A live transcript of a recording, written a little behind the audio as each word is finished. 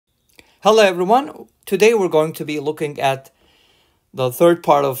Hello everyone. Today we're going to be looking at the third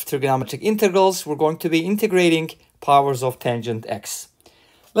part of trigonometric integrals. We're going to be integrating powers of tangent x.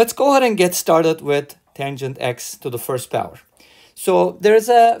 Let's go ahead and get started with tangent x to the first power. So there's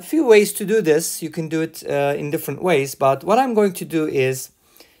a few ways to do this. You can do it in different ways, but what I'm going to do is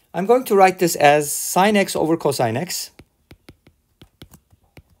I'm going to write this as sine x over cosine x.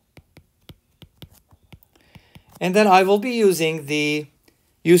 And then I will be using the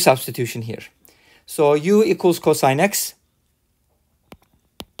u substitution here. So u equals cosine x.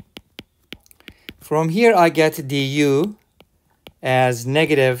 From here I get du as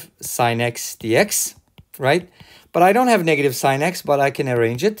negative sine x dx, right? But I don't have negative sine x, but I can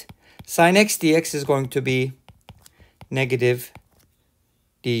arrange it. Sine x dx is going to be negative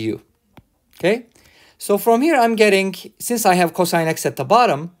du. Okay? So from here I'm getting, since I have cosine x at the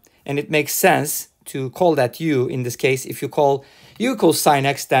bottom, and it makes sense to call that u in this case. If you call u equals sine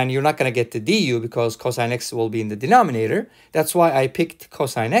x, then you're not going to get the du because cosine x will be in the denominator. That's why I picked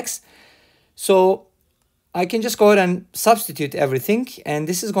cosine x. So I can just go ahead and substitute everything, and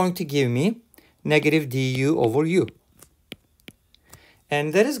this is going to give me negative du over u.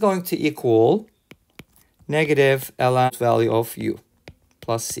 And that is going to equal negative ln value of u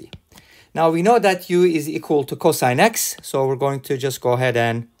plus c. Now we know that u is equal to cosine x, so we're going to just go ahead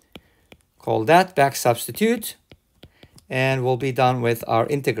and call that back substitute, and we'll be done with our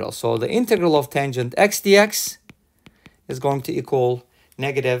integral. So the integral of tangent x dx is going to equal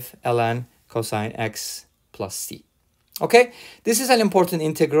negative ln cosine x plus c. Okay, this is an important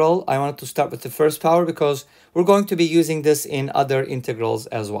integral. I wanted to start with the first power because we're going to be using this in other integrals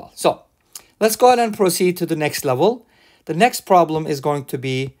as well. So let's go ahead and proceed to the next level. The next problem is going to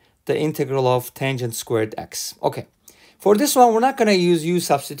be the integral of tangent squared x. Okay, for this one, we're not going to use u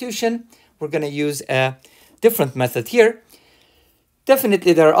substitution. We're going to use a different method here.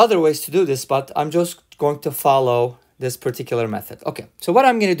 Definitely, there are other ways to do this, but I'm just going to follow this particular method. Okay, so what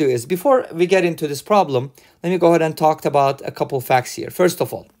I'm going to do is, before we get into this problem, let me go ahead and talk about a couple facts here. First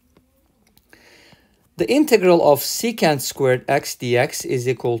of all, the integral of secant squared x dx is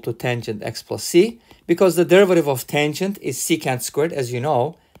equal to tangent x plus c, because the derivative of tangent is secant squared, as you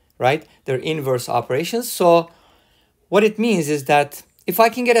know, right? They're inverse operations. So what it means is that if I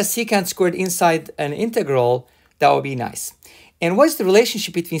can get a secant squared inside an integral, that would be nice. And what's the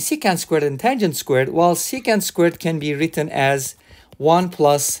relationship between secant squared and tangent squared? Well, secant squared can be written as 1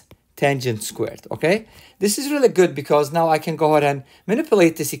 plus tangent squared, okay? This is really good because now I can go ahead and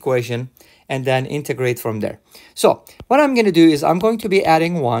manipulate this equation and then integrate from there. So what I'm going to do is I'm going to be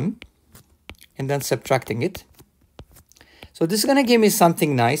adding 1 and then subtracting it. So this is going to give me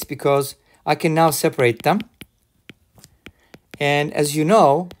something nice because I can now separate them. And as you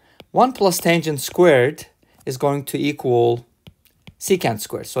know, 1 plus tangent squared is going to equal secant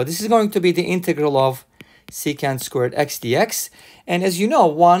squared. So this is going to be the integral of secant squared x dx. And as you know,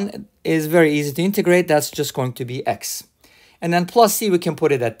 1 is very easy to integrate. That's just going to be x. And then plus c, we can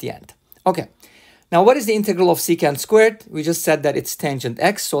put it at the end. Okay. Now, what is the integral of secant squared? We just said that it's tangent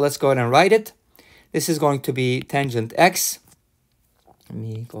x. So let's go ahead and write it. This is going to be tangent x. Let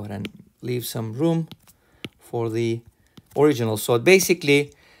me go ahead and leave some room for the original. So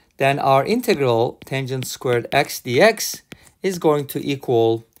basically, then our integral tangent squared x dx is going to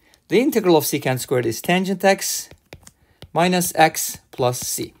equal, the integral of secant squared is tangent x minus x plus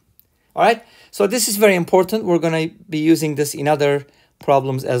c. All right, so this is very important. We're going to be using this in other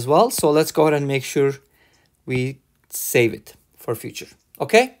problems as well. So let's go ahead and make sure we save it for future.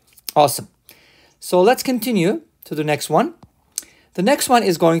 Okay, awesome. So let's continue to the next one. The next one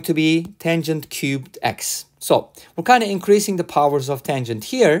is going to be tangent cubed x. So we're kind of increasing the powers of tangent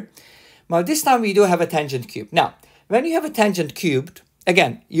here. Now this time we do have a tangent cubed. Now, when you have a tangent cubed,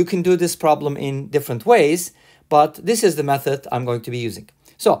 again, you can do this problem in different ways, but this is the method I'm going to be using.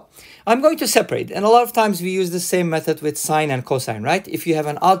 So I'm going to separate, and a lot of times we use the same method with sine and cosine, right? If you have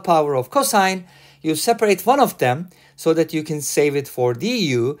an odd power of cosine, you separate one of them so that you can save it for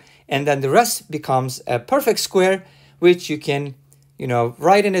du, and then the rest becomes a perfect square, which you can,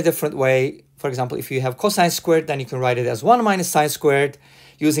 write in a different way. For example, if you have cosine squared, then you can write it as 1 minus sine squared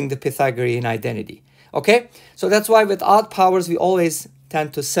using the Pythagorean identity. Okay, so that's why with odd powers, we always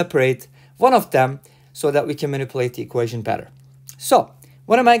tend to separate one of them so that we can manipulate the equation better. So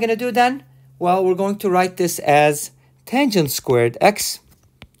what am I going to do then? Well, we're going to write this as tangent squared x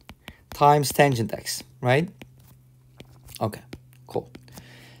times tangent x, right? Okay, cool.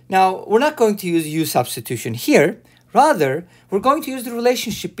 Now, we're not going to use u substitution here. Rather, we're going to use the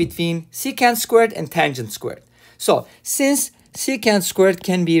relationship between secant squared and tangent squared. So since secant squared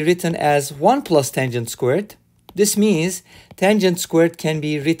can be written as 1 plus tangent squared, This means tangent squared can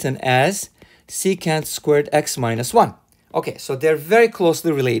be written as secant squared x minus 1. Okay, so they're very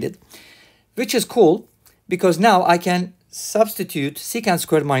closely related, which is cool because now I can substitute secant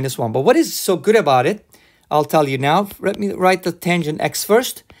squared minus 1. But what is so good about it, I'll tell you now. Let me write the tangent x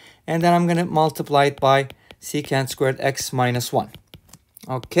first, and then I'm going to multiply it by secant squared x minus 1.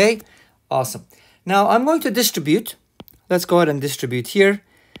 Okay, awesome. Now I'm going to distribute. Let's go ahead and distribute here.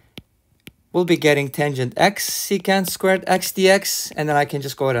 We'll be getting tangent x secant squared x dx, and then I can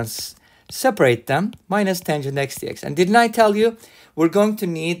just go ahead and separate them, minus tangent x dx. And didn't I tell you we're going to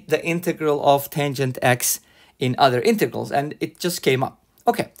need the integral of tangent x in other integrals, and it just came up.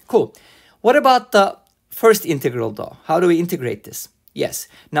 Okay, cool. What about the first integral though? How do we integrate this? Yes,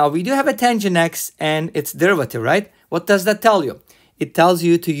 now we do have a tangent x and its derivative, right? What does that tell you? It tells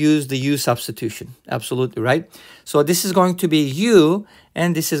you to use the u substitution. Absolutely right. So this is going to be u,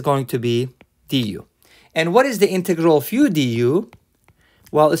 and this is going to be du. And what is the integral of u du?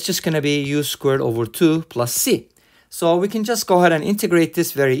 Well, it's just going to be u squared over 2 plus c. So we can just go ahead and integrate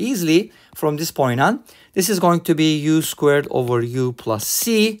this very easily from this point on. This is going to be u squared over u plus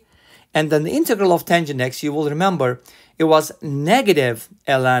c. And then the integral of tangent x, you will remember, it was negative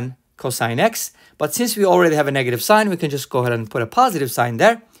ln cosine x. But since we already have a negative sign, we can just go ahead and put a positive sign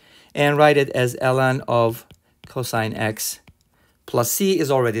there and write it as ln of cosine x plus c is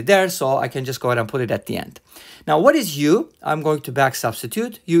already there. So I can just go ahead and put it at the end. Now, what is u? I'm going to back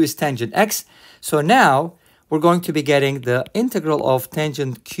substitute. U is tangent x. So now we're going to be getting the integral of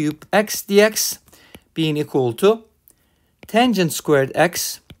tangent cube x dx being equal to tangent squared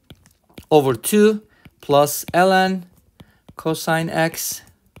x over 2 plus ln cosine x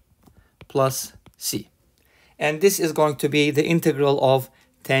plus c. And this is going to be the integral of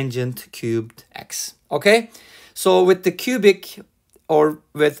tangent cubed x. Okay? So with the cubic or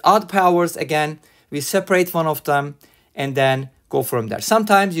with odd powers, again, we separate one of them and then go from there.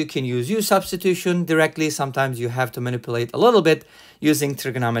 Sometimes you can use u substitution directly. Sometimes you have to manipulate a little bit using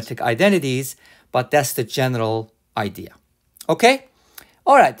trigonometric identities, but that's the general idea. Okay?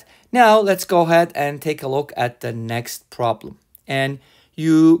 All right. Now let's go ahead and take a look at the next problem. And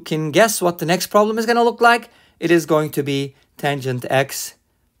you can guess what the next problem is going to look like. It is going to be tangent x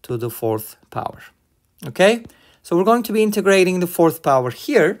to the 4th power. Okay? So we're going to be integrating the 4th power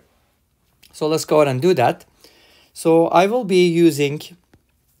here. So let's go ahead and do that. So I will be using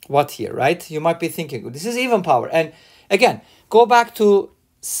what here, right? You might be thinking, this is even power. And again, go back to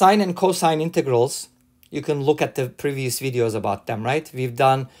sine and cosine integrals. You can look at the previous videos about them, right? We've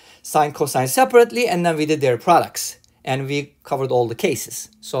done sine, cosine separately, and then we did their products. And we covered all the cases.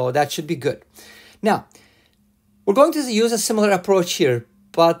 So that should be good. Now, we're going to use a similar approach here,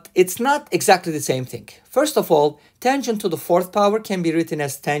 but it's not exactly the same thing. First of all, tangent to the 4th power can be written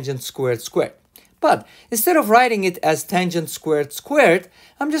as tangent squared squared. But instead of writing it as tangent squared squared,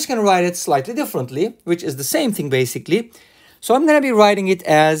 I'm just going to write it slightly differently, which is the same thing basically. So I'm going to be writing it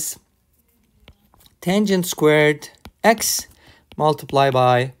as tangent squared x multiplied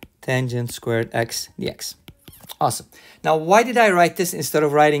by tangent squared x dx. Awesome. Now, why did I write this instead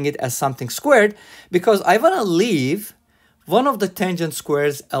of writing it as something squared? Because I want to leave one of the tangent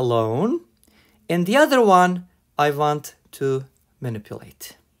squares alone, and the other one I want to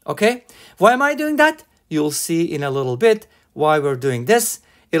manipulate. Okay? Why am I doing that? You'll see in a little bit why we're doing this.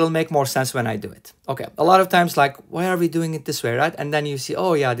 It'll make more sense when I do it. Okay, a lot of times like, why are we doing it this way, right? And then you see,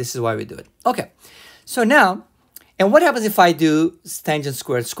 oh yeah, this is why we do it. Okay, so now, and what happens if I do tangent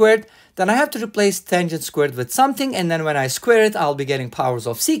squared squared? Then I have to replace tangent squared with something, and then when I square it, I'll be getting powers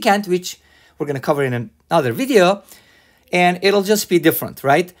of secant, which we're going to cover in another video, and it'll just be different,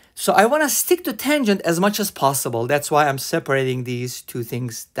 right? So I want to stick to tangent as much as possible. That's why I'm separating these two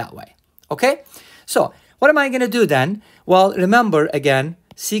things that way. Okay, so what am I going to do then? Well, remember again,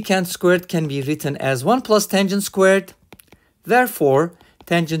 secant squared can be written as 1 plus tangent squared. Therefore,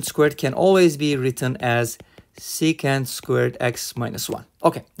 tangent squared can always be written as secant squared x minus 1.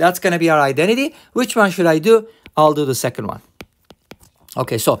 Okay, that's going to be our identity. Which one should I do? I'll do the second one.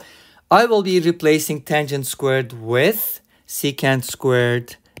 Okay, so I will be replacing tangent squared with secant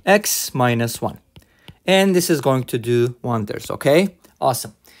squared x minus 1. And this is going to do wonders, okay?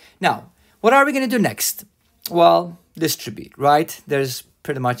 Awesome. Now, what are we going to do next? Well, distribute, right? There's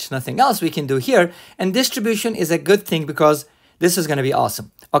pretty much nothing else we can do here. And distribution is a good thing because this is going to be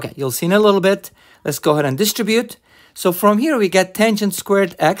awesome. Okay, you'll see in a little bit. Let's go ahead and distribute. So from here, we get tangent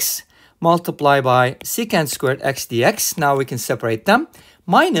squared x multiplied by secant squared x dx. Now we can separate them.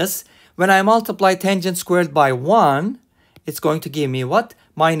 Minus, when I multiply tangent squared by 1, it's going to give me what?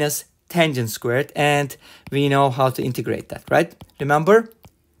 Minus tangent squared. And we know how to integrate that, right? Remember,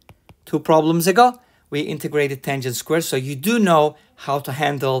 2 problems ago, we integrated tangent squared. So you do know how to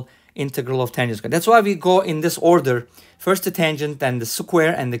handle integral of tangent squared. That's why we go in this order. First the tangent, then the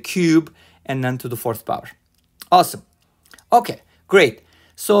square and the cube, and then to the fourth power. Awesome. Okay, great.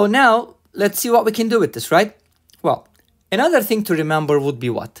 So now let's see what we can do with this, right? Well, another thing to remember would be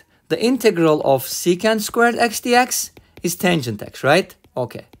what? The integral of secant squared x dx is tangent x, right?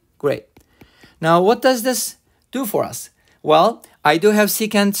 Okay, great. Now what does this do for us? Well, I do have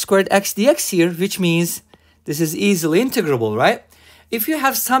secant squared x dx here, which means this is easily integrable, right? If you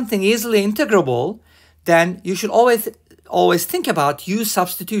have something easily integrable, then you should always think about use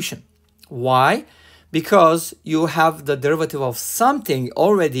substitution. Why? Because you have the derivative of something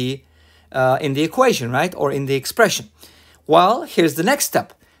already in the equation, right? Or in the expression. Well, here's the next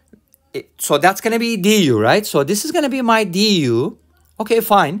step. So that's going to be du, right? So this is going to be my du. Okay,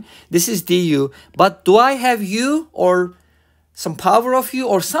 fine. This is du. But do I have u or some power of u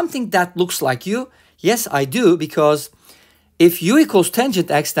or something that looks like u? Yes, I do, because if u equals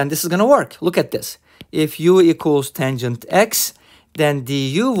tangent x, then this is going to work. Look at this. If u equals tangent x, then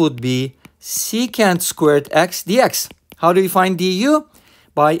du would be secant squared x dx. How do you find du?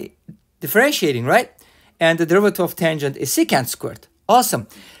 By differentiating, right? And the derivative of tangent is secant squared. Awesome.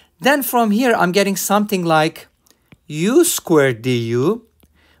 Then from here, I'm getting something like u squared du,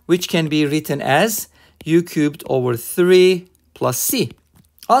 which can be written as u cubed over 3 plus c.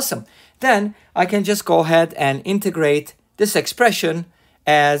 Awesome. Then I can just go ahead and integrate this expression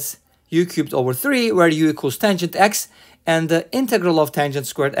as u cubed over 3, where u equals tangent x, and the integral of tangent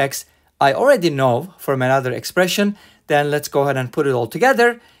squared x I already know from another expression. Then let's go ahead and put it all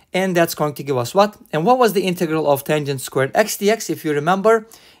together, and that's going to give us what? And what was the integral of tangent squared x dx? If you remember,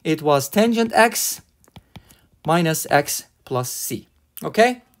 it was tangent x minus x plus c.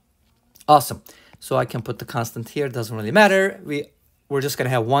 Okay? Awesome. So I can put the constant here. Doesn't really matter. We're just going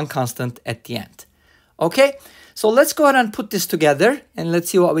to have one constant at the end. Okay? So let's go ahead and put this together, and let's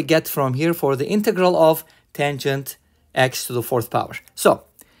see what we get from here for the integral of tangent x to the fourth power. So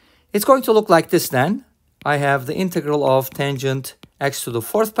it's going to look like this then. I have the integral of tangent x to the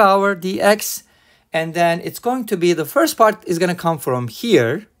fourth power dx, and then it's going to be, the first part is going to come from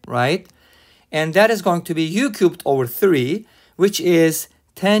here, right? And that is going to be u cubed over 3, which is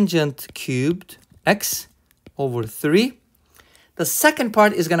tangent cubed x over 3. The second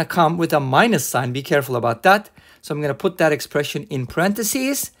part is going to come with a minus sign. Be careful about that. So I'm going to put that expression in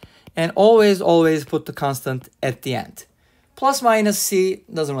parentheses, and always put the constant at the end. Plus minus c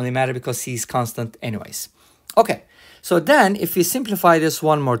doesn't really matter because c is constant anyways. Okay, so then if we simplify this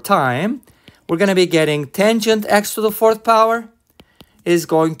one more time, we're going to be getting tangent x to the fourth power is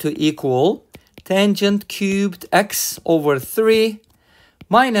going to equal tangent cubed x over 3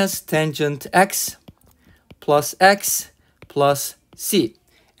 minus tangent x plus c.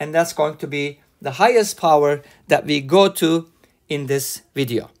 And that's going to be the highest power that we go to in this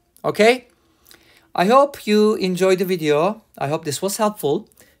video. Okay? I hope you enjoyed the video. I hope this was helpful.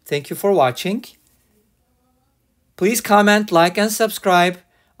 Thank you for watching. Please comment, like, and subscribe.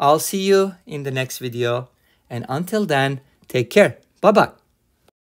 I'll see you in the next video. And until then, take care. Bye-bye.